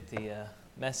the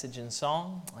message and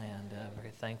song, and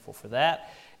very thankful for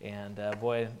that. And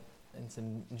boy, it's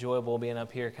enjoyable being up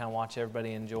here, kind of watch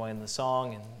everybody enjoying the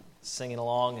song and singing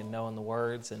along and knowing the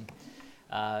words, and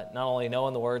not only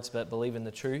knowing the words but believing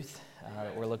the truth.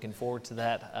 We're looking forward to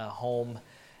that home.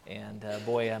 And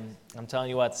boy, I'm telling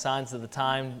you what, the signs of the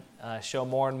time show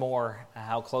more and more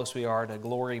how close we are to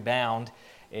glory bound,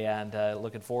 and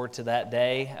looking forward to that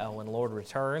day when the Lord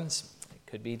returns.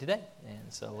 It could be today,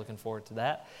 and so looking forward to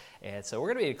that. And so we're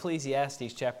going to be at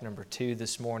Ecclesiastes chapter number 2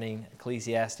 this morning,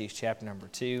 Ecclesiastes chapter number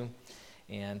 2.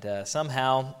 And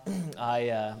somehow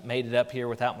I made it up here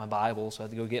without my Bible, so I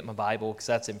had to go get my Bible because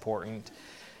that's important.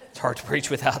 It's hard to preach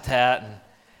without that.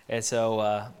 And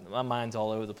so my mind's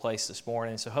all over the place this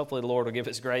morning. So hopefully the Lord will give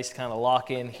us grace to kind of lock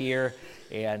in here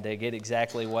and get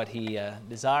exactly what He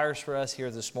desires for us here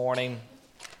this morning.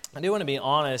 I do want to be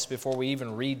honest before we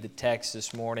even read the text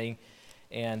this morning,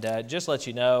 and just let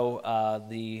you know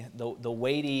the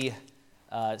weighty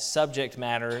subject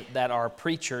matter that our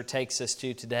preacher takes us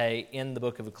to today in the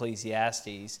book of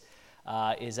Ecclesiastes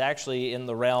is actually in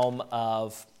the realm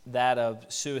of that of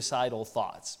suicidal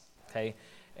thoughts. Okay.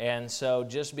 And so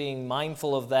just being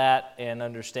mindful of that and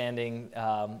understanding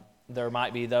there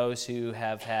might be those who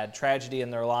have had tragedy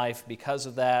in their life because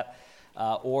of that,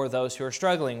 or those who are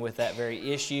struggling with that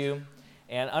very issue.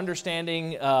 And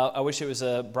understanding, I wish it was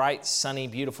a bright, sunny,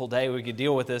 beautiful day we could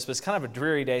deal with this, but it's kind of a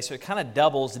dreary day, so it kind of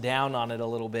doubles down on it a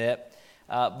little bit.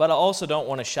 But I also don't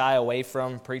want to shy away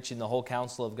from preaching the whole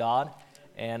counsel of God,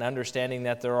 and understanding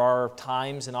that there are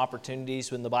times and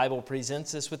opportunities when the Bible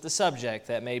presents us with the subject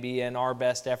that maybe in our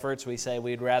best efforts we say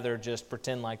we'd rather just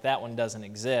pretend like that one doesn't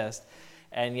exist.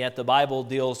 And yet the Bible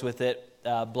deals with it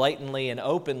blatantly and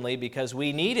openly because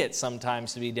we need it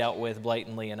sometimes to be dealt with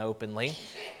blatantly and openly.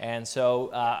 And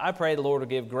so I pray the Lord will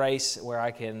give grace where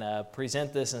I can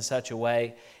present this in such a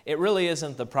way. It really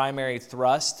isn't the primary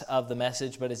thrust of the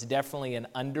message, but it's definitely an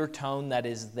undertone that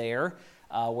is there.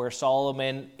 Where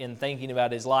Solomon, in thinking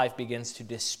about his life, begins to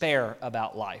despair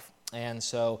about life. And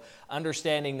so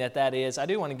understanding that is, I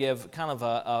do want to give kind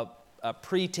of a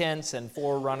pretense and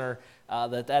forerunner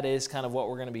that is kind of what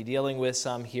we're going to be dealing with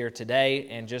some here today,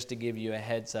 and just to give you a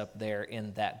heads up there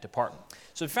in that department.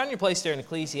 So if you found your place there in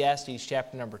Ecclesiastes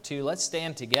chapter number 2, let's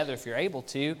stand together if you're able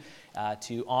to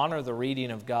honor the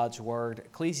reading of God's Word.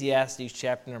 Ecclesiastes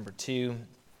chapter number 2,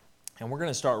 and we're going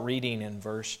to start reading in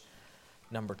verse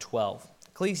number 12.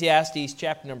 Ecclesiastes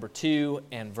chapter number 2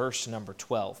 and verse number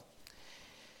 12.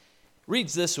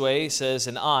 Reads this way, he says,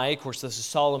 and I, of course this is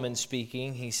Solomon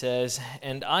speaking, he says,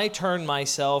 and I turn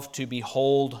myself to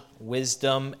behold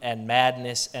wisdom and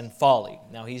madness and folly.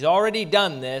 Now he's already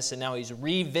done this, and now he's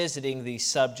revisiting these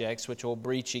subjects, which we'll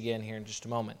breach again here in just a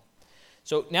moment.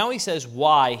 So now he says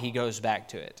why he goes back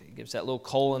to it. He gives that little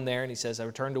colon there, and he says, I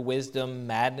return to wisdom,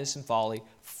 madness, and folly,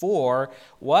 for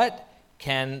what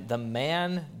can the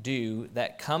man do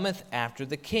that cometh after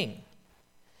the king?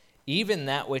 Even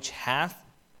that which hath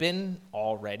been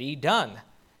already done.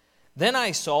 Then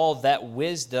I saw that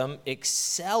wisdom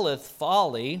excelleth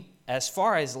folly, as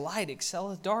far as light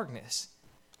excelleth darkness.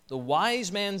 The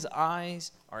wise man's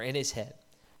eyes are in his head,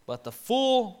 but the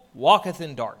fool walketh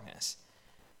in darkness.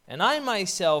 And I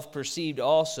myself perceived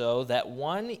also that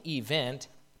one event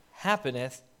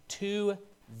happeneth to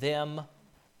them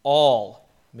all.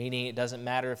 Meaning it doesn't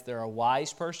matter if they're a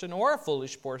wise person or a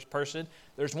foolish person.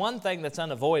 There's one thing that's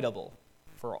unavoidable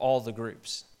for all the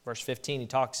groups. Verse 15, he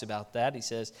talks about that. He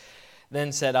says,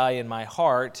 Then said I in my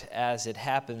heart, as it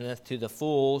happeneth to the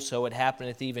fool, so it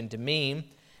happeneth even to me.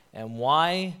 And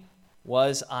why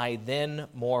was I then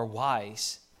more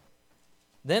wise?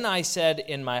 Then I said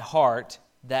in my heart,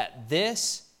 that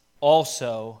this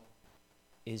also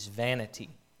is vanity.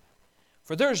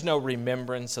 For there is no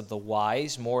remembrance of the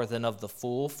wise more than of the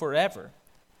fool forever,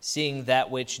 seeing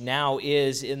that which now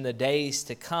is in the days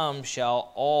to come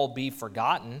shall all be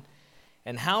forgotten.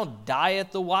 And how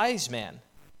dieth the wise man?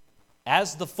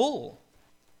 As the fool.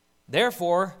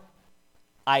 Therefore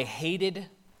I hated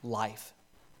life,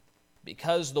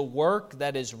 because the work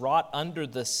that is wrought under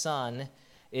the sun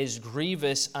is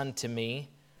grievous unto me,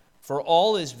 for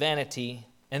all is vanity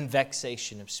and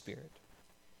vexation of spirit.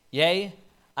 Yea,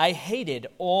 I hated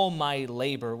all my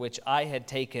labor which I had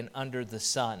taken under the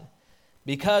sun,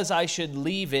 because I should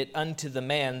leave it unto the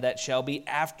man that shall be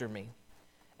after me.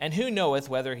 And who knoweth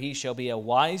whether he shall be a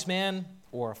wise man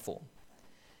or a fool?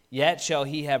 Yet shall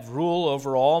he have rule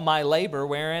over all my labor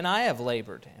wherein I have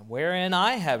labored, and wherein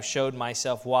I have showed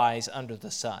myself wise under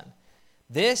the sun.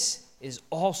 This is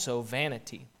also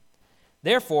vanity.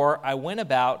 Therefore I went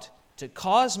about to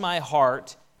cause my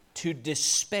heart to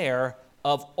despair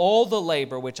of all the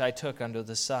labor which I took under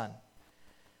the sun.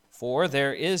 For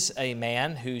there is a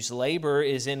man whose labor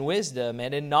is in wisdom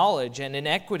and in knowledge and in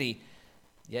equity.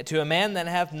 Yet to a man that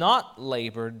hath not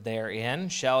labored therein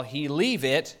shall he leave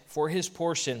it for his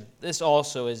portion. This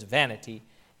also is vanity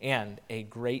and a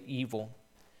great evil.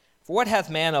 For what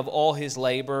hath man of all his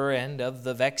labor and of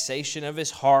the vexation of his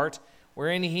heart,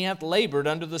 wherein he hath labored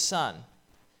under the sun?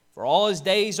 For all his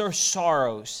days are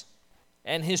sorrows,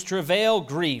 and his travail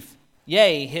grief.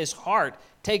 Yea, his heart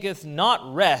taketh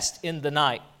not rest in the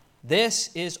night. This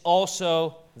is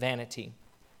also vanity.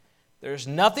 There is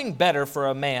nothing better for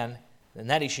a man than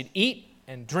that he should eat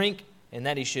and drink, and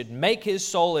that he should make his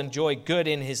soul enjoy good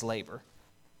in his labor.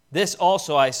 This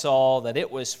also I saw, that it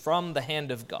was from the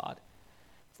hand of God.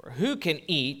 For who can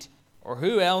eat, or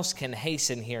who else can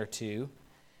hasten hereto,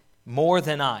 more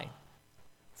than I?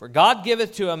 For God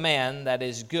giveth to a man that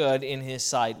is good in his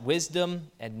sight wisdom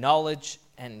and knowledge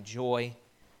and joy,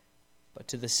 but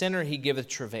to the sinner he giveth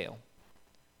travail,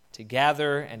 to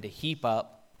gather and to heap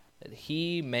up, that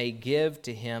he may give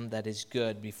to him that is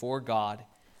good before God.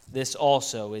 This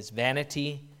also is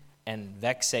vanity and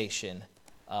vexation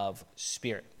of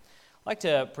spirit. I'd like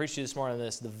to preach to you this morning on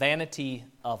this, the vanity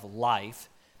of life.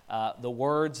 The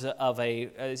words of I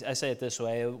say it this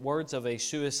way, words of a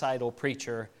suicidal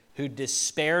preacher who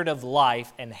despaired of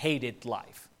life and hated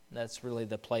life. That's really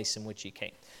the place in which he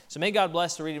came. So may God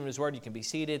bless the reading of His Word. You can be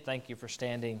seated. Thank you for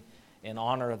standing in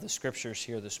honor of the Scriptures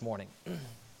here this morning.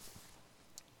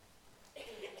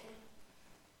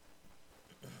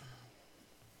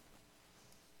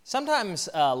 Sometimes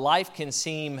life can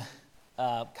seem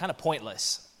kind of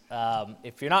pointless.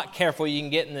 If you're not careful, you can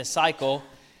get in this cycle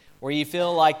where you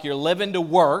feel like you're living to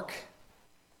work,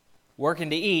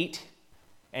 working to eat,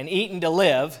 and eating to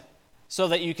live so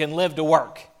that you can live to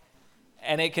work.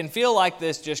 And it can feel like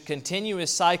this just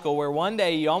continuous cycle where one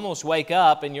day you almost wake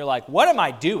up and you're like, what am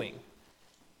I doing?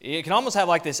 You can almost have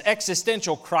like this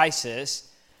existential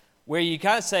crisis where you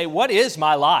kind of say, what is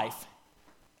my life?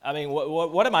 I mean,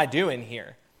 what am I doing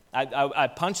here? I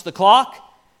punch the clock,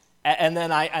 and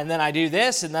then I do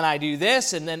this, and then I do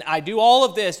this, and then I do all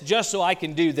of this just so I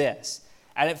can do this.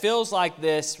 And it feels like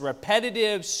this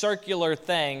repetitive, circular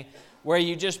thing where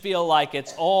you just feel like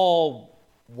it's all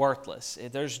worthless.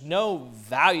 There's no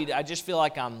value. I just feel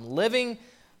like I'm living,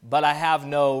 but I have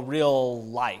no real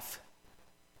life.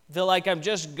 I feel like I'm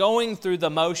just going through the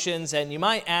motions, and you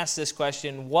might ask this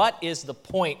question, what is the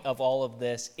point of all of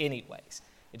this anyways?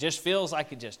 It just feels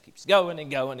like it just keeps going and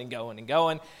going and going and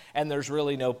going, and there's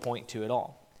really no point to it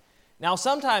all. Now,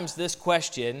 sometimes this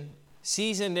question,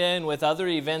 seasoned in with other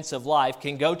events of life,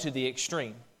 can go to the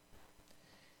extreme.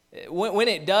 When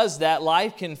it does that,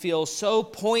 life can feel so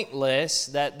pointless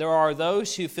that there are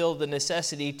those who feel the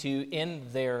necessity to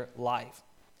end their life.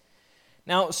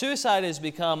 Now, suicide has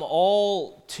become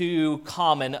all too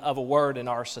common of a word in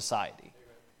our society.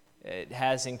 It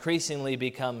has increasingly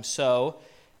become so.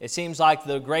 It seems like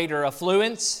the greater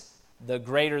affluence, the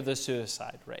greater the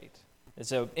suicide rate.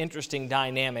 It's an interesting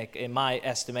dynamic in my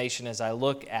estimation as I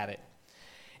look at it.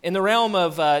 In the realm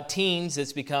of teens,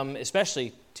 it's become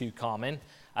especially too common.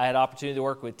 I had opportunity to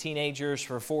work with teenagers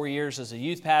for 4 years as a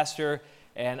youth pastor,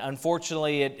 and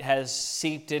unfortunately it has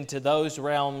seeped into those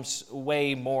realms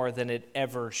way more than it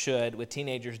ever should, with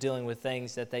teenagers dealing with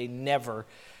things that they never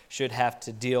should have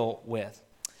to deal with.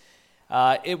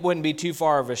 It wouldn't be too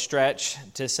far of a stretch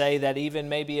to say that even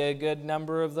maybe a good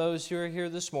number of those who are here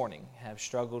this morning have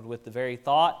struggled with the very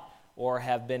thought or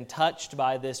have been touched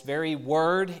by this very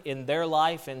word in their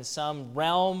life in some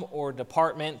realm or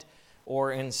department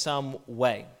or in some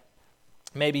way.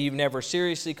 Maybe you've never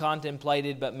seriously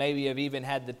contemplated, but maybe you've even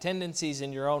had the tendencies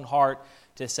in your own heart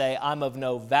to say, I'm of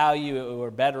no value, it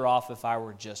were better off if I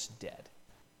were just dead.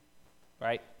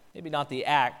 Right? Maybe not the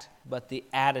act, but the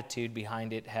attitude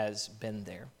behind it has been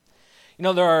there. You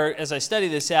know, there are, as I study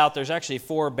this out, there's actually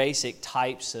 4 basic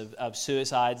types of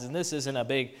suicides, and this isn't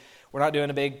we're not doing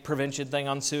a big prevention thing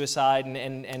on suicide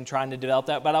and trying to develop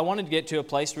that, but I wanted to get to a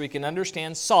place where we can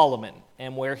understand Solomon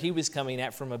and where he was coming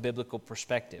at from a biblical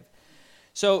perspective.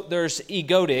 So there's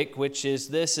egotic, which is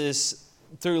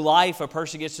through life a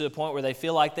person gets to the point where they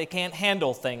feel like they can't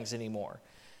handle things anymore.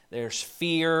 There's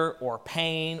fear or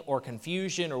pain or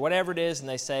confusion or whatever it is, and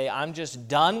they say, I'm just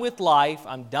done with life,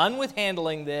 I'm done with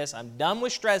handling this, I'm done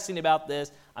with stressing about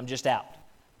this, I'm just out.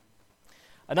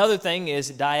 Another thing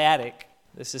is dyadic.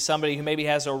 This is somebody who maybe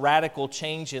has a radical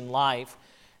change in life,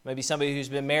 maybe somebody who's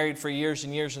been married for years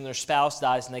and years and their spouse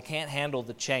dies and they can't handle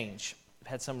the change.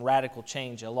 They've had some radical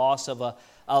change, a loss of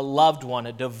a loved one,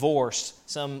 a divorce,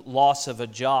 some loss of a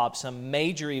job, some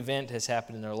major event has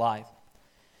happened in their life.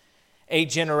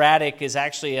 Ageneratic is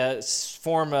actually a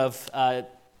form of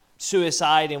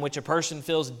suicide in which a person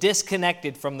feels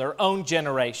disconnected from their own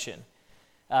generation.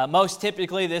 Most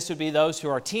typically, this would be those who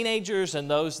are teenagers and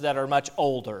those that are much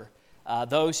older.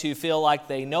 Those who feel like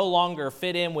they no longer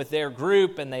fit in with their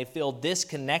group and they feel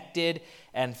disconnected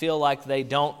and feel like they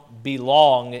don't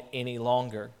belong any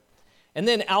longer. And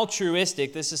then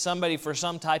altruistic, this is somebody for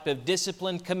some type of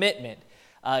disciplined commitment,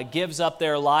 gives up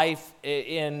their life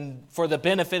for the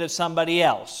benefit of somebody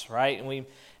else, right? And we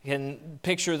can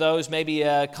picture those maybe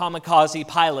kamikaze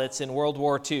pilots in World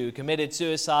War II, committed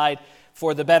suicide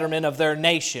for the betterment of their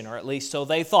nation, or at least so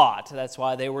they thought. That's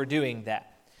why they were doing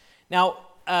that. Now,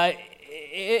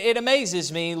 it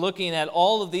amazes me looking at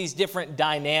all of these different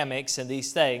dynamics and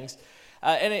these things.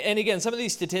 And again, some of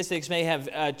these statistics may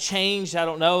have changed. I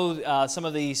don't know. Some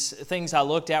of these things I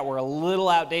looked at were a little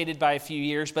outdated by a few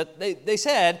years. But they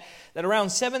said that around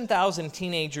 7,000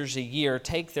 teenagers a year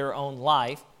take their own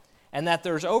life, and that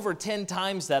there's over 10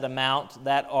 times that amount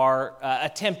that are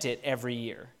attempted every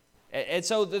year. And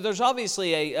so there's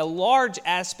obviously a large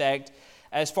aspect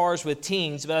as far as with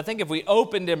teens, but I think if we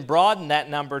opened and broadened that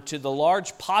number to the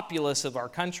large populace of our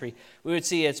country, we would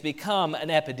see it's become an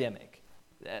epidemic.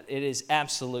 That it is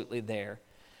absolutely there.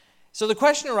 So the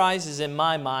question arises in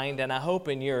my mind, and I hope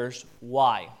in yours,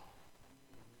 why?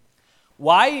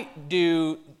 Why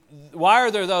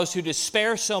are there those who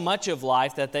despair so much of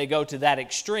life that they go to that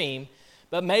extreme?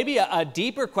 But maybe a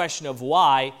deeper question of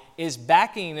why is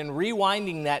backing and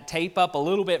rewinding that tape up a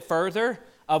little bit further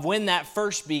of when that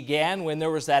first began, when there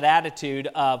was that attitude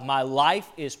of my life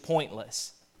is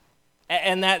pointless.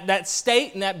 And that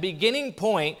state and that beginning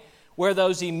point where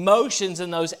those emotions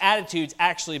and those attitudes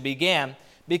actually began,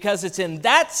 because it's in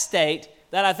that state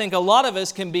that I think a lot of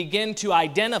us can begin to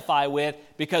identify with,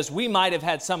 because we might have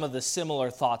had some of the similar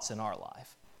thoughts in our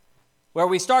life. Where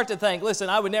we start to think, listen,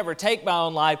 I would never take my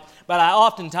own life, but I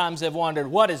oftentimes have wondered,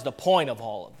 what is the point of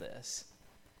all of this?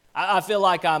 I feel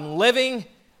like I'm living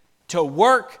to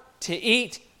work, to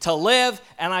eat, to live,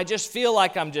 and I just feel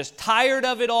like I'm just tired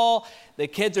of it all. The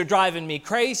kids are driving me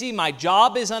crazy. My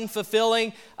job is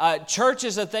unfulfilling. Church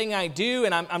is a thing I do,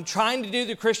 and I'm trying to do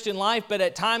the Christian life, but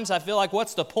at times I feel like,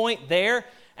 what's the point there?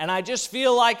 And I just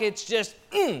feel like it's just,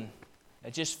 I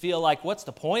just feel like, what's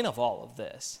the point of all of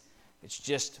this? It's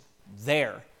just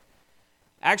there.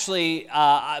 Actually,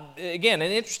 again,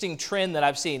 an interesting trend that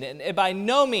I've seen, and by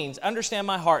no means, understand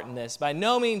my heart in this, by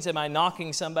no means am I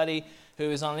knocking somebody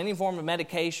who is on any form of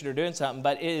medication or doing something,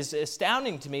 but it is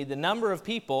astounding to me the number of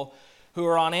people who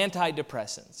are on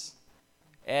antidepressants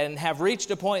and have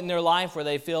reached a point in their life where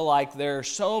they feel like there's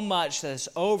so much that's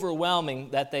overwhelming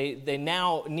that they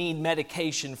now need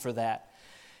medication for that.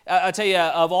 I'll tell you,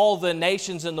 of all the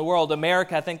nations in the world,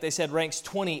 America, I think they said, ranks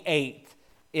 28th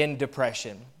in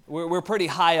depression. We're pretty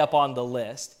high up on the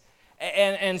list.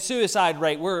 And suicide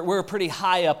rate, we're pretty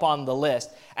high up on the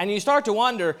list. And you start to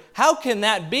wonder, how can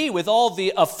that be with all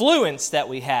the affluence that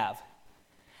we have?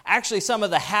 Actually, some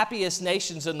of the happiest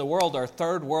nations in the world are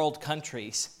third world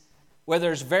countries, where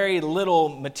there's very little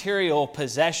material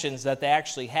possessions that they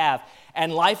actually have,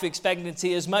 and life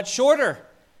expectancy is much shorter.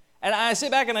 And I sit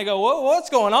back and I go, whoa,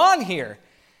 what's going on here?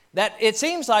 That it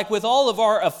seems like with all of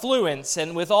our affluence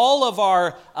and with all of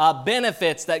our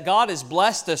benefits that God has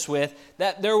blessed us with,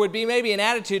 that there would be maybe an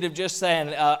attitude of just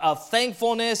saying of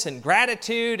thankfulness and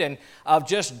gratitude and of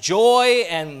just joy,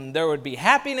 and there would be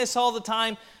happiness all the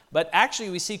time. But actually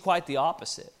we see quite the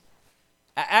opposite.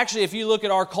 Actually, if you look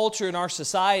at our culture and our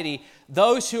society,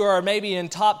 those who are maybe in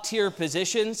top tier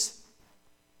positions,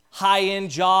 high-end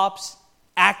jobs,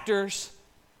 actors,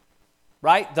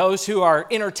 right? Those who are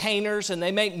entertainers and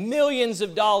they make millions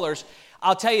of dollars,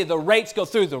 I'll tell you, the rates go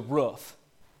through the roof.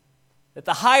 That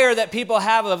the higher that people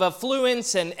have of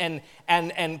affluence and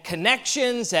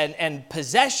connections and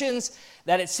possessions,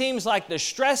 that it seems like the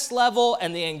stress level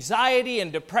and the anxiety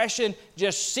and depression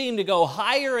just seem to go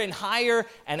higher and higher,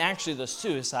 and actually the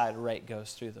suicide rate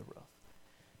goes through the roof.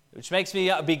 Which makes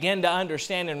me begin to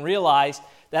understand and realize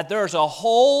that there's a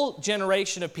whole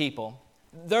generation of people,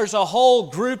 there's a whole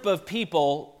group of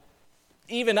people,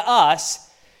 even us,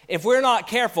 if we're not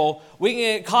careful, we can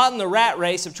get caught in the rat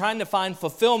race of trying to find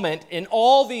fulfillment in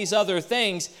all these other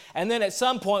things, and then at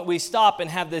some point we stop and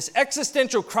have this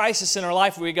existential crisis in our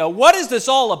life where we go, what is this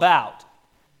all about?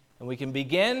 And we can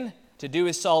begin to do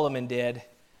as Solomon did.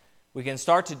 We can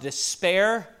start to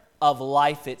despair of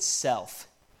life itself.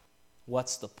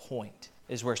 What's the point,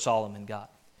 is where Solomon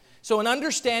got. So in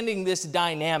understanding this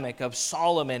dynamic of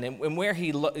Solomon and where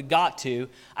he got to,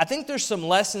 I think there's some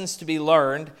lessons to be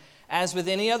learned as with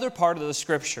any other part of the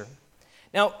Scripture.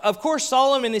 Now, of course,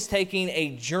 Solomon is taking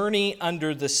a journey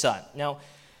under the sun. Now,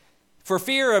 For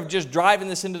fear of just driving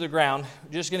this into the ground,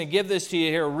 I'm just going to give this to you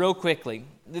here real quickly.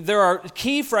 There are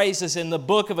key phrases in the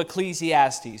book of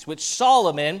Ecclesiastes, which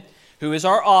Solomon, who is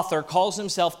our author, calls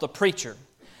himself the preacher.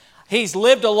 He's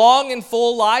lived a long and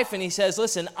full life, and he says,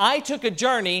 listen, I took a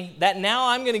journey that now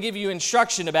I'm going to give you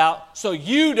instruction about so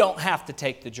you don't have to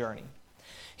take the journey.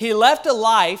 He left a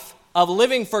life of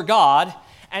living for God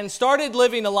and started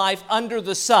living a life under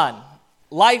the sun.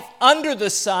 Life under the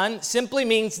sun simply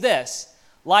means this: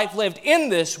 life lived in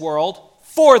this world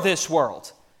for this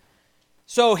world.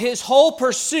 So his whole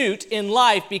pursuit in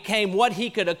life became what he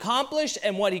could accomplish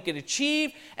and what he could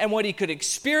achieve and what he could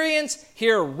experience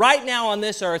here right now on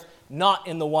this earth, not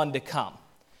in the one to come.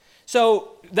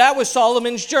 So that was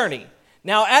Solomon's journey.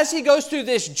 Now, as he goes through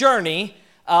this journey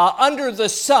under the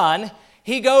sun,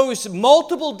 he goes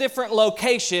multiple different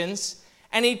locations,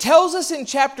 and he tells us in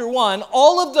chapter 1,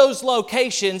 all of those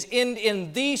locations end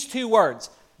in these two words: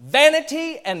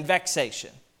 vanity and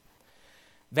vexation.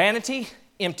 Vanity,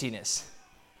 emptiness.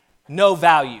 No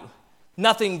value.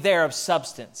 Nothing there of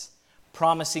substance.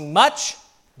 Promising much,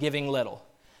 giving little.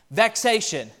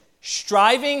 Vexation.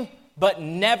 Striving, but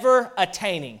never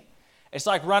attaining. It's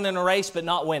like running a race, but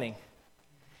not winning.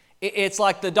 It's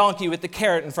like the donkey with the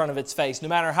carrot in front of its face. No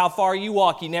matter how far you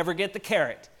walk, you never get the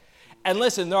carrot. And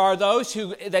listen, there are those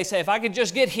who, they say, if I could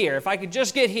just get here, if I could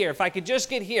just get here, if I could just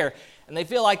get here, and they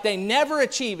feel like they never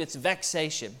achieve. It's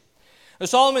vexation. So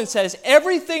Solomon says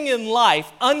everything in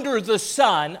life under the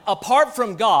sun, apart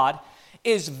from God,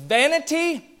 is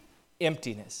vanity,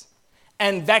 emptiness,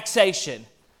 and vexation.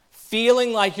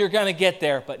 Feeling like you're going to get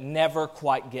there, but never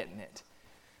quite getting it.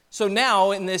 So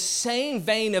now, in this same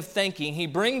vein of thinking, he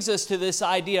brings us to this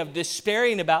idea of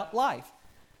despairing about life.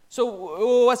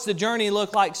 So what's the journey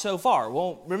look like so far?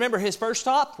 Well, remember his first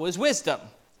stop was wisdom,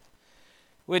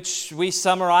 which we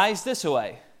summarize this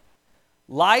way: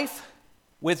 life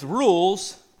with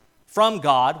rules from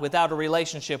God without a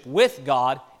relationship with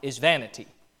God is vanity.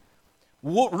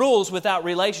 Rules without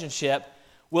relationship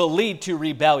will lead to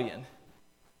rebellion.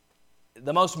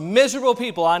 The most miserable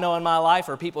people I know in my life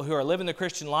are people who are living the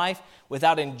Christian life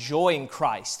without enjoying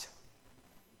Christ.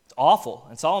 It's awful.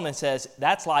 And Solomon says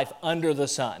that's life under the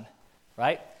sun,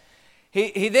 right?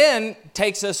 He then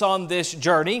takes us on this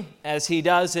journey, as he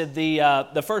does in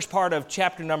the first part of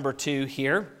chapter number 2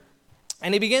 here.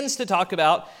 And he begins to talk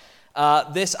about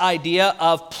this idea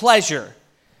of pleasure.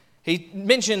 He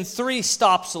mentioned 3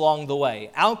 stops along the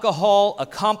way: alcohol,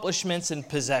 accomplishments, and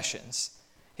possessions.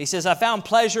 He says, I found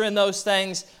pleasure in those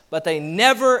things, but they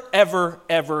never, ever,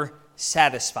 ever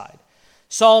satisfied.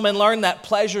 Solomon learned that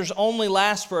pleasures only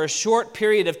last for a short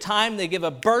period of time. They give a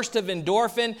burst of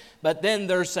endorphin, but then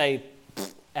there's a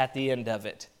at the end of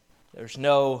it. There's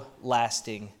no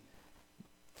lasting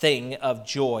thing of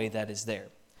joy that is there.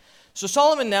 So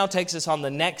Solomon now takes us on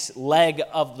the next leg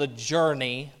of the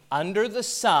journey under the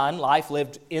sun, life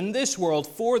lived in this world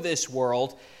for this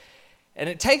world. And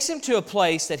it takes him to a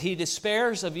place that he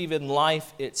despairs of even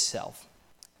life itself.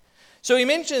 So he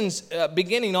mentions,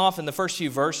 beginning off in the first few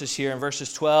verses here, in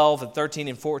verses 12 and 13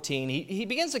 and 14, he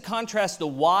begins to contrast the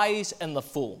wise and the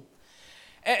fool.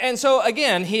 And so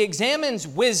again, he examines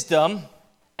wisdom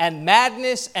and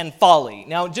madness and folly.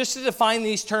 Now, just to define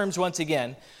these terms once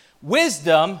again,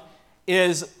 wisdom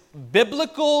is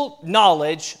biblical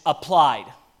knowledge applied.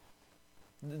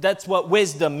 That's what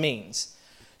wisdom means.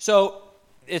 So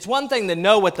it's one thing to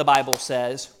know what the Bible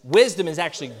says. Wisdom is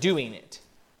actually doing it.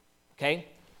 Okay?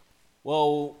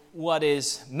 Well, what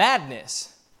is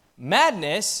madness?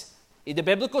 Madness, the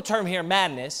biblical term here,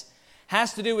 madness,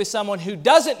 has to do with someone who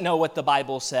doesn't know what the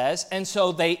Bible says, and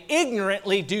so they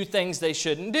ignorantly do things they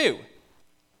shouldn't do.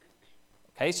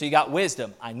 Okay, so you got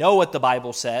wisdom. I know what the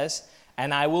Bible says,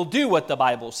 and I will do what the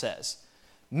Bible says.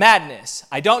 Madness.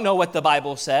 I don't know what the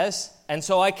Bible says, and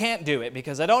so I can't do it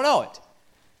because I don't know it.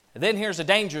 And then here's a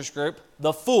dangerous group,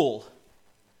 the fool.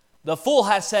 The fool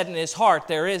has said in his heart,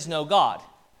 there is no God.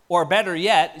 Or better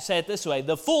yet, say it this way,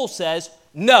 the fool says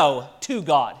no to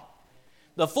God.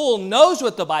 The fool knows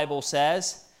what the Bible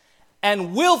says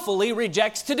and willfully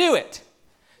rejects to do it.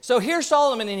 So here's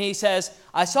Solomon, and he says,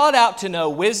 I sought out to know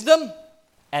wisdom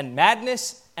and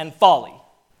madness and folly.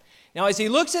 Now, as he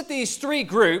looks at these 3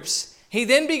 groups, he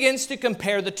then begins to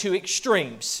compare the 2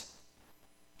 extremes.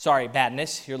 Sorry,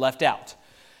 madness, you're left out.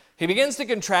 He begins to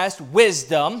contrast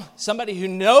wisdom, somebody who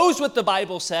knows what the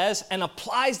Bible says and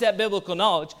applies that biblical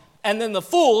knowledge, and then the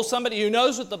fool, somebody who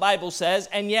knows what the Bible says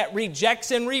and yet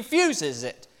rejects and refuses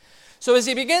it. So as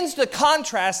he begins to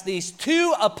contrast these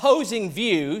 2 opposing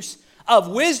views of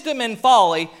wisdom and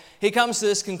folly, he comes to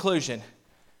this conclusion.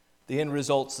 The end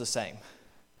result's the same.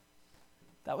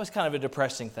 That was kind of a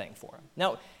depressing thing for him.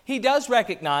 Now, he does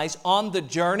recognize on the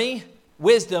journey,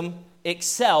 wisdom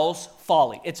excels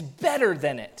folly. It's better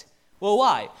than it. Well,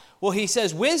 why? Well, he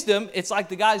says wisdom, it's like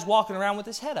the guy's walking around with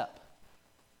his head up.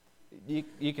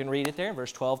 You can read it there in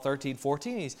verse 12, 13,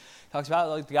 14. He talks about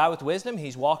like the guy with wisdom.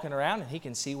 He's walking around and he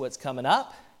can see what's coming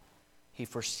up. He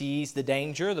foresees the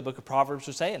danger, the book of Proverbs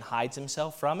would say, and hides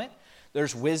himself from it.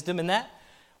 There's wisdom in that.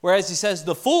 Whereas he says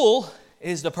the fool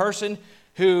is the person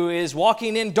who is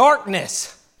walking in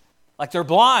darkness, like they're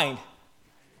blind.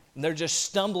 And they're just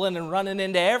stumbling and running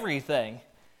into everything.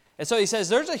 And so he says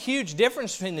there's a huge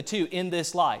difference between the two in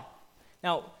this life.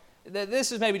 Now,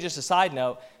 this is maybe just a side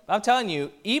note, but I'm telling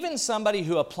you, even somebody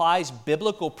who applies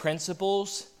biblical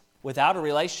principles without a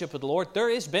relationship with the Lord, there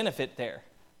is benefit there.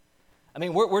 I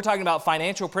mean, we're talking about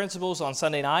financial principles on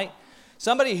Sunday night.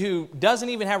 Somebody who doesn't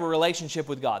even have a relationship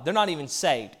with God, they're not even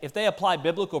saved. If they apply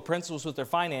biblical principles with their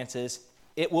finances,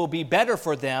 it will be better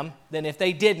for them than if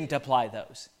they didn't apply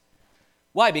those.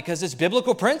 Why? Because it's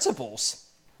biblical principles.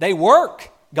 They work.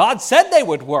 God said they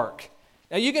would work.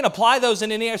 Now, you can apply those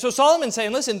in any area. So Solomon's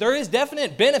saying, listen, there is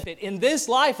definite benefit in this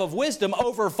life of wisdom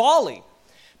over folly.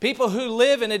 People who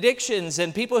live in addictions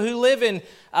and people who live in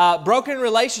broken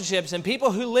relationships and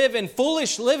people who live in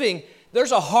foolish living,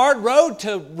 there's a hard road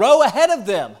to row ahead of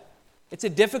them. It's a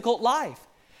difficult life.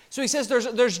 So he says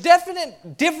there's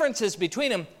definite differences between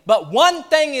them, but one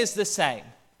thing is the same.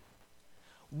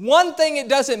 One thing, it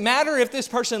doesn't matter if this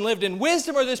person lived in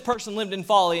wisdom or this person lived in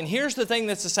folly. And here's the thing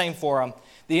that's the same for them.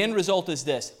 The end result is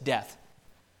this, death.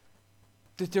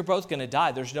 They're both going to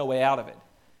die. There's no way out of it.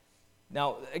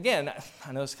 Now, again,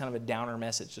 I know it's kind of a downer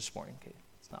message this morning.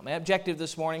 It's not my objective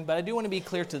this morning, but I do want to be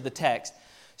clear to the text.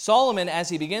 Solomon, as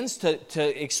he begins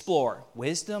to explore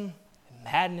wisdom, and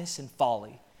madness, and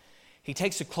folly, he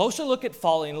takes a closer look at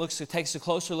folly and takes a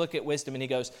closer look at wisdom, and he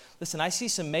goes, listen, I see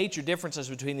some major differences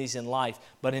between these in life,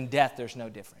 but in death there's no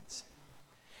difference.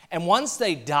 And once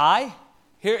they die,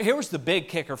 here was the big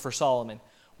kicker for Solomon.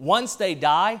 Once they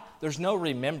die, there's no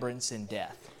remembrance in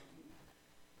death.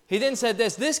 He then said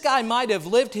this guy might have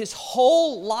lived his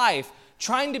whole life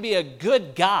trying to be a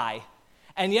good guy,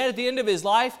 and yet at the end of his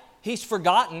life, he's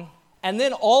forgotten, and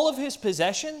then all of his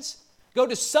possessions go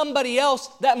to somebody else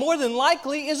that more than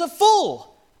likely is a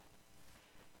fool.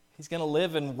 He's going to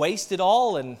live and waste it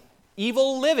all in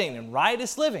evil living and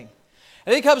riotous living.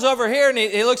 And he comes over here and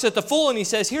he looks at the fool and he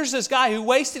says, here's this guy who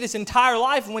wasted his entire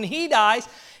life, and when he dies,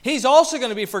 he's also going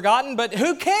to be forgotten, but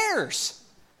who cares?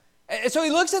 And so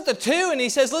he looks at the two and he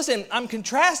says, listen, I'm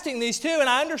contrasting these two, and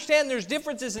I understand there's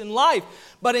differences in life,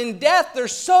 but in death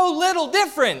there's so little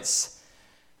difference.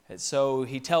 And so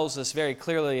he tells us very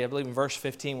clearly, I believe in verse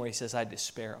 15, where he says, I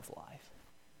despair of life.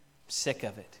 I'm sick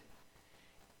of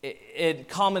it. In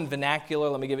common vernacular,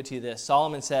 let me give it to you this.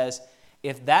 Solomon says,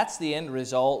 if that's the end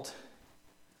result,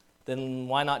 then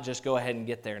why not just go ahead and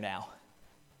get there now?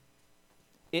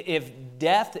 If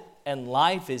death and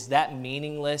life is that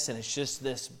meaningless and it's just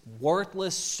this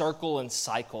worthless circle and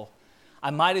cycle,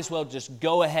 I might as well just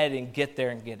go ahead and get there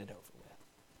and get it over with.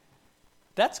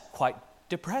 That's quite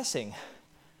depressing.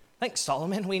 Thanks,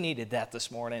 Solomon. We needed that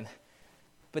this morning.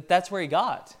 But that's where he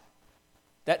got.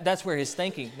 That's where his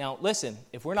thinking. Now, listen,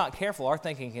 if we're not careful, our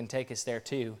thinking can take us there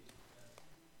too.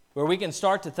 Where we can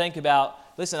start to think about,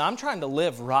 listen, I'm trying to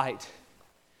live right.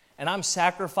 And I'm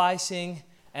sacrificing,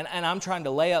 and I'm trying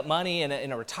to lay up money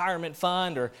in a retirement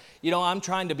fund, or, I'm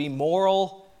trying to be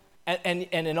moral. And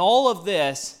in all of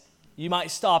this, you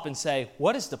might stop and say,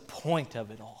 what is the point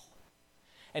of it all?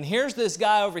 And here's this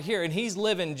guy over here, and he's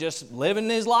living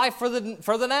his life for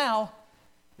the now.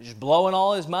 Just blowing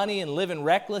all his money and living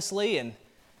recklessly and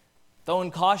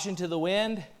throwing caution to the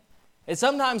wind. And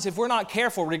sometimes if we're not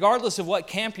careful, regardless of what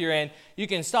camp you're in, you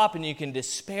can stop and you can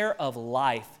despair of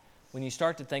life when you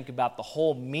start to think about the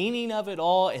whole meaning of it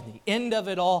all and the end of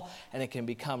it all, and it can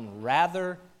become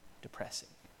rather depressing,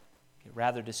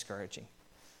 rather discouraging.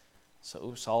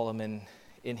 So Solomon,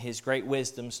 in his great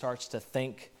wisdom, starts to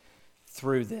think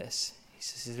through this. He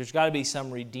says there's got to be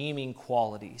some redeeming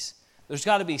qualities. There's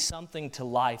got to be something to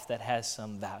life that has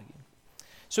some value.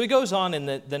 So he goes on in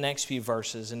the next few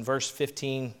verses. In verse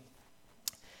 15,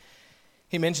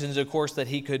 he mentions, of course, that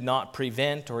he could not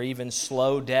prevent or even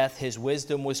slow death. His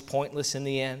wisdom was pointless in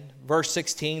the end. Verse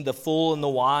 16, the fool and the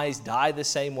wise die the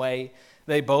same way.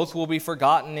 They both will be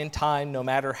forgotten in time, no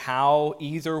matter how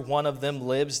either one of them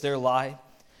lives their life.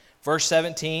 Verse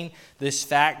 17, this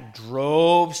fact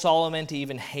drove Solomon to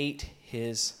even hate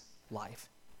his life.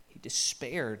 He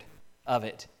despaired of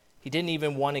it. He didn't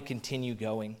even want to continue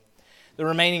going. The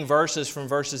remaining verses from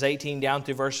verses 18 down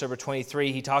through verse number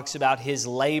 23, he talks about his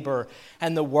labor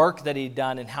and the work that he'd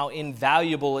done and how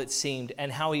invaluable it seemed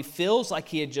and how he feels like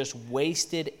he had just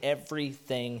wasted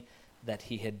everything that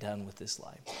he had done with his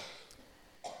life.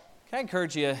 Can I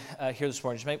encourage you here this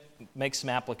morning, just make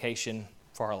some application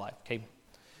for our life, okay?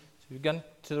 So we've gone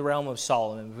to the realm of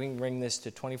Solomon. We can bring this to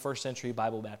 21st century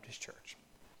Bible Baptist Church,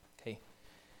 okay?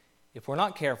 If we're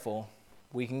not careful,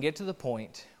 we can get to the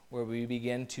point where we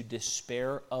begin to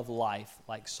despair of life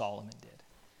like Solomon did.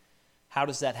 How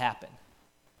does that happen?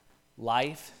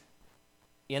 Life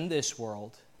in this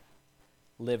world,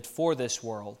 lived for this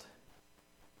world,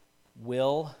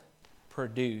 will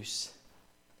produce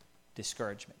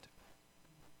discouragement.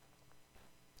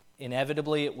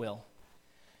 Inevitably it will,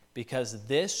 because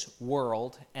this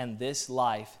world and this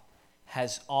life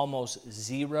has almost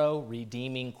zero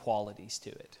redeeming qualities to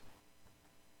it.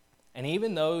 And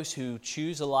even those who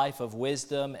choose a life of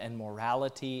wisdom and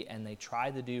morality and they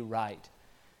try to do right,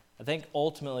 I think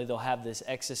ultimately they'll have this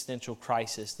existential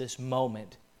crisis, this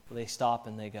moment where they stop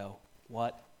and they go,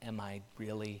 what am I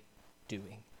really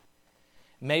doing?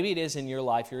 Maybe it is in your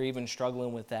life, you're even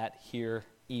struggling with that here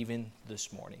even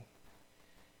this morning.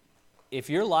 If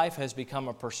your life has become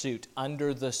a pursuit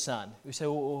under the sun, we say,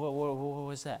 what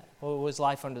was that? What was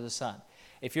life under the sun?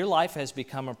 If your life has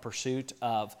become a pursuit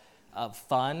of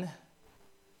fun,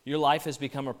 your life has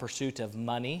become a pursuit of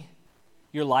money,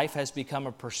 your life has become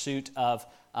a pursuit of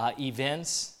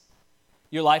events,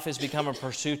 your life has become a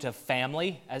pursuit of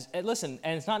family. Listen,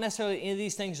 and it's not necessarily any of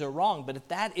these things are wrong, but if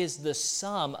that is the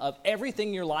sum of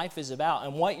everything your life is about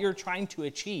and what you're trying to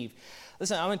achieve,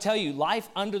 listen, I'm going to tell you, life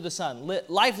under the sun,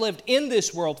 life lived in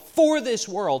this world, for this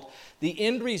world, the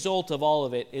end result of all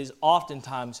of it is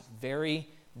oftentimes very,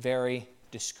 very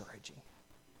discouraging.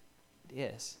 It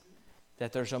is.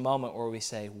 That there's a moment where we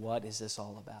say, what is this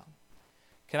all about?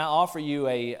 Can I offer you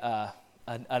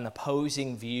an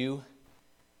opposing view?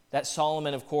 That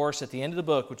Solomon, of course, at the end of the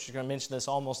book, which we're going to mention this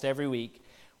almost every week,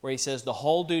 where he says the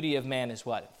whole duty of man is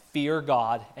what? Fear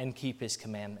God and keep his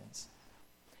commandments.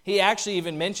 He actually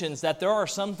even mentions that there are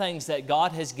some things that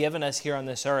God has given us here on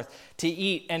this earth to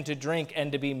eat and to drink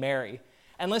and to be merry.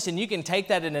 And listen, you can take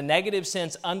that in a negative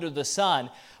sense under the sun,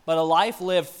 but a life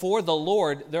lived for the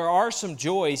Lord, there are some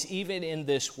joys even in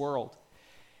this world.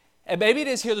 And maybe it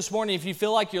is here this morning if you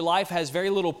feel like your life has very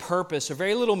little purpose or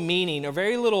very little meaning or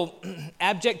very little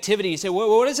objectivity. You say, well,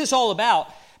 what is this all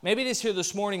about? Maybe it is here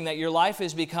this morning that your life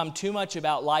has become too much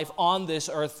about life on this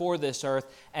earth, for this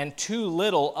earth, and too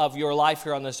little of your life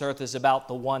here on this earth is about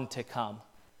the one to come.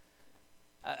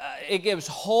 It gives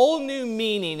whole new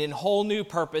meaning and whole new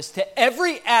purpose to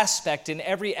every aspect and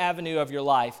every avenue of your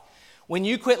life when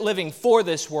you quit living for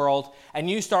this world and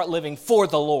you start living for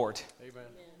the Lord. Amen.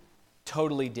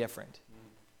 Totally different.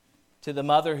 To the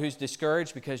mother who's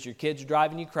discouraged because your kids are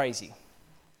driving you crazy.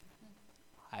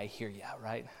 I hear you,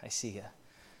 right? I see you.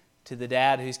 To the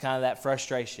dad who's kind of that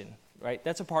frustration, right?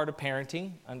 That's a part of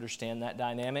parenting. Understand that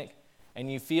dynamic.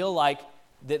 And you feel like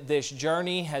that this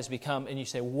journey has become, and you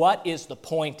say, what is the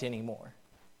point anymore?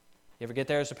 You ever get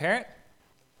there as a parent?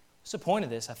 What's the point of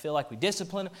this? I feel like we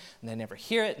discipline them, and they never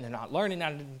hear it, and they're not learning.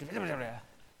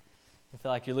 You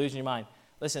feel like you're losing your mind.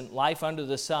 Listen, life under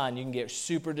the sun, you can get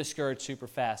super discouraged super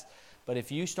fast. But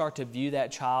if you start to view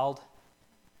that child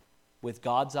with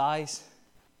God's eyes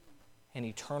and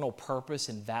eternal purpose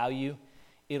and value,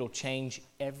 it'll change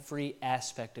every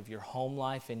aspect of your home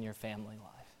life and your family life.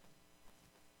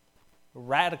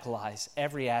 Radicalize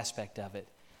every aspect of it.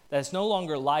 That it's no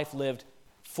longer life lived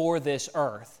for this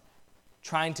earth,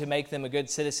 trying to make them a good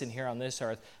citizen here on this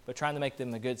earth, but trying to make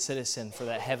them a good citizen for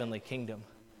that heavenly kingdom.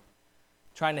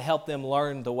 Trying to help them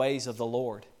learn the ways of the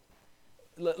Lord.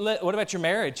 What about your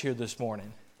marriage here this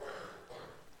morning?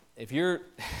 If your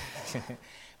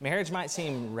marriage might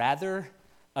seem rather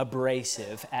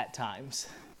abrasive at times.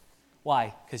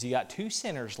 Why? Because you got two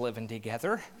sinners living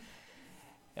together.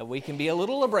 And we can be a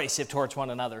little abrasive towards one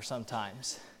another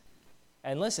sometimes.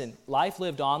 And listen, life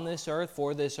lived on this earth,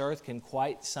 for this earth, can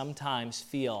quite sometimes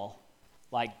feel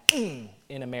like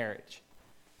in a marriage.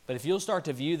 But if you'll start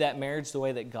to view that marriage the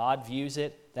way that God views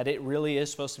it, that it really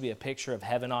is supposed to be a picture of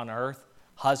heaven on earth.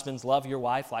 Husbands, love your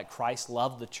wife like Christ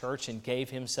loved the church and gave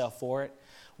himself for it.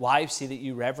 Wives, see that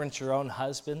you reverence your own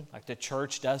husband like the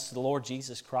church does to the Lord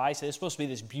Jesus Christ. It's supposed to be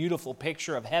this beautiful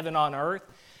picture of heaven on earth.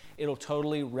 It'll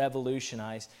totally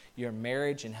revolutionize your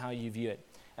marriage and how you view it.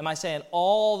 Am I saying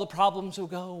all the problems will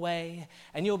go away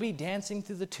and you'll be dancing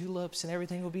through the tulips and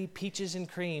everything will be peaches and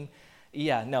cream?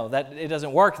 Yeah, no, it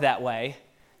doesn't work that way.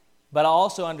 But I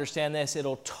also understand this,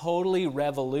 it'll totally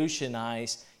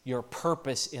revolutionize your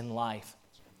purpose in life.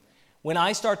 When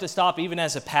I start to stop, even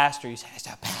as a pastor, you say, as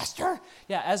a pastor?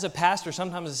 Yeah, as a pastor,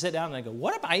 sometimes I sit down and I go,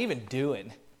 what am I even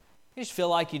doing? You just feel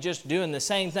like you're just doing the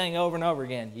same thing over and over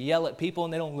again. You yell at people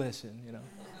and they don't listen,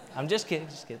 I'm just kidding.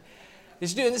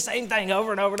 Just doing the same thing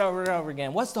over and over and over and over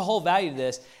again. What's the whole value to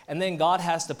this? And then God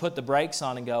has to put the brakes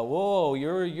on and go, whoa,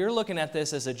 you're looking at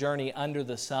this as a journey under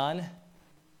the sun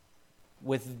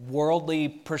with worldly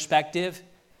perspective.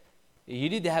 You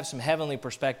need to have some heavenly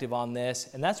perspective on this.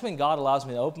 And that's when God allows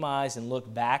me to open my eyes and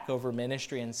look back over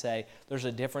ministry and say, there's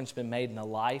a difference been made in a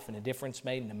life and a difference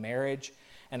made in a marriage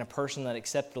and a person that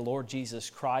accepted the Lord Jesus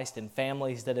Christ and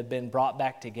families that have been brought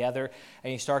back together.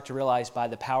 And you start to realize by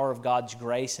the power of God's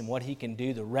grace and what He can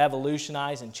do to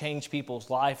revolutionize and change people's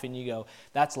life. And you go,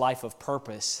 that's life of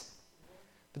purpose.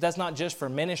 But that's not just for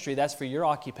ministry, that's for your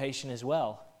occupation as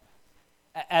well.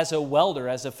 As a welder,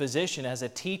 as a physician, as a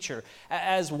teacher,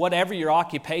 as whatever your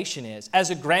occupation is, as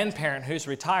a grandparent who's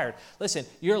retired. Listen,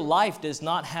 your life does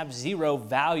not have zero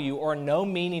value or no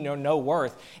meaning or no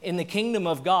worth. In the kingdom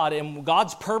of God and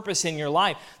God's purpose in your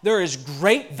life, there is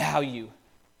great value.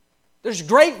 There's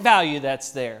great value that's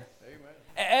there.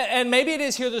 And maybe it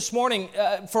is here this morning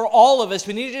for all of us.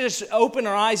 We need to just open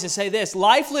our eyes and say this.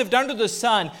 Life lived under the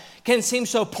sun can seem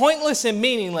so pointless and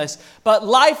meaningless, but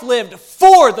life lived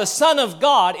for the Son of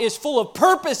God is full of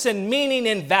purpose and meaning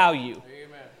and value.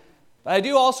 Amen. But I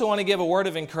do also want to give a word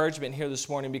of encouragement here this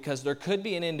morning because there could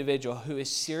be an individual who is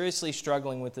seriously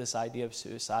struggling with this idea of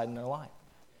suicide in their life,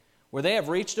 where they have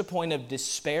reached a point of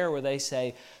despair where they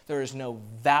say, there is no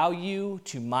value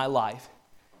to my life.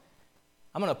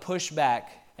 I'm going to push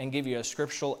back and give you a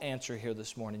scriptural answer here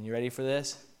this morning. You ready for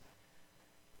this?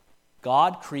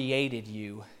 God created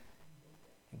you.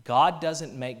 God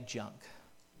doesn't make junk.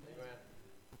 Amen.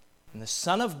 And the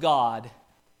Son of God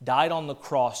died on the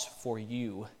cross for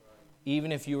you,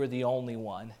 even if you were the only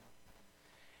one.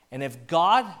 And if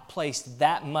God placed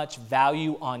that much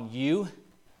value on you,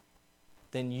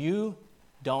 then you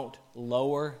don't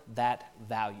lower that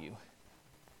value.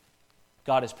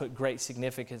 God has put great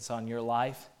significance on your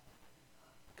life.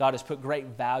 God has put great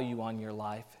value on your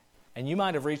life. And you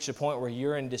might have reached a point where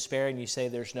you're in despair and you say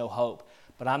there's no hope.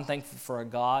 But I'm thankful for a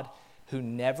God who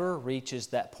never reaches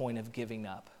that point of giving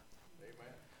up.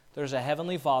 Amen. There's a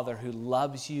Heavenly Father who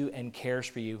loves you and cares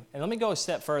for you. And let me go a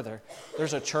step further.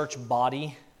 There's a church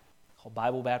body called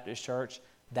Bible Baptist Church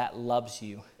that loves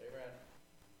you. Amen.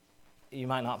 You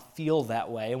might not feel that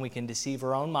way, and we can deceive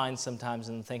our own minds sometimes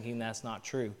in thinking that's not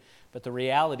true. But the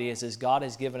reality is God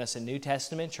has given us a New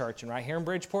Testament church. And right here in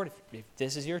Bridgeport, if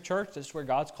this is your church, this is where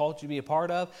God's called you to be a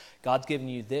part of, God's given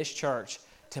you this church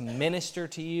to minister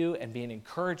to you and be an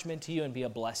encouragement to you and be a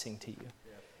blessing to you.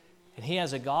 And He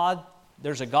has a God.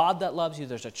 There's a God that loves you.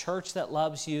 There's a church that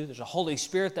loves you. There's a Holy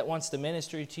Spirit that wants to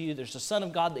minister to you. There's the Son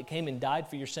of God that came and died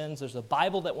for your sins. There's the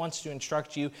Bible that wants to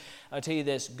instruct you. I'll tell you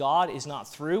this, God is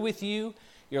not through with you.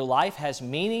 Your life has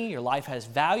meaning. Your life has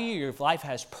value. Your life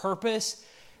has purpose.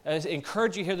 I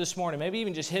encourage you here this morning, maybe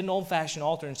even just hit an old-fashioned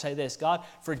altar and say this, God,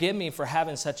 forgive me for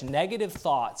having such negative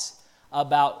thoughts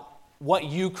about what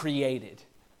you created.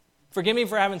 Forgive me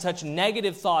for having such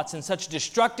negative thoughts and such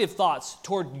destructive thoughts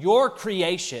toward your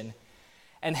creation.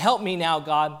 And help me now,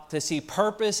 God, to see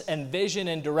purpose and vision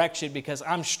and direction because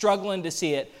I'm struggling to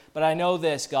see it. But I know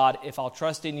this, God, if I'll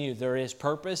trust in you, there is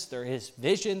purpose, there is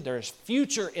vision, there is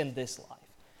future in this life.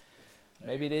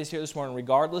 Maybe it is here this morning,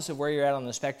 regardless of where you're at on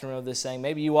the spectrum of this thing.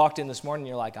 Maybe you walked in this morning and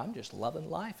you're like, I'm just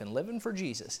loving life and living for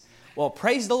Jesus. Well,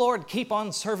 praise the Lord. Keep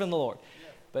on serving the Lord.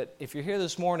 But if you're here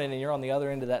this morning and you're on the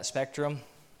other end of that spectrum,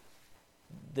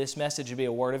 this message would be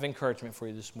a word of encouragement for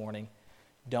you this morning.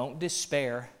 Don't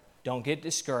despair. Don't get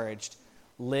discouraged.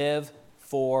 Live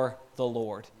for the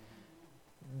Lord.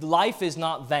 Life is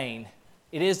not vain.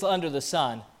 It is under the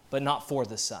sun, but not for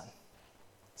the sun.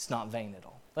 It's not vain at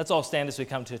all. Let's all stand as we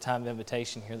come to a time of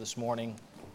invitation here this morning.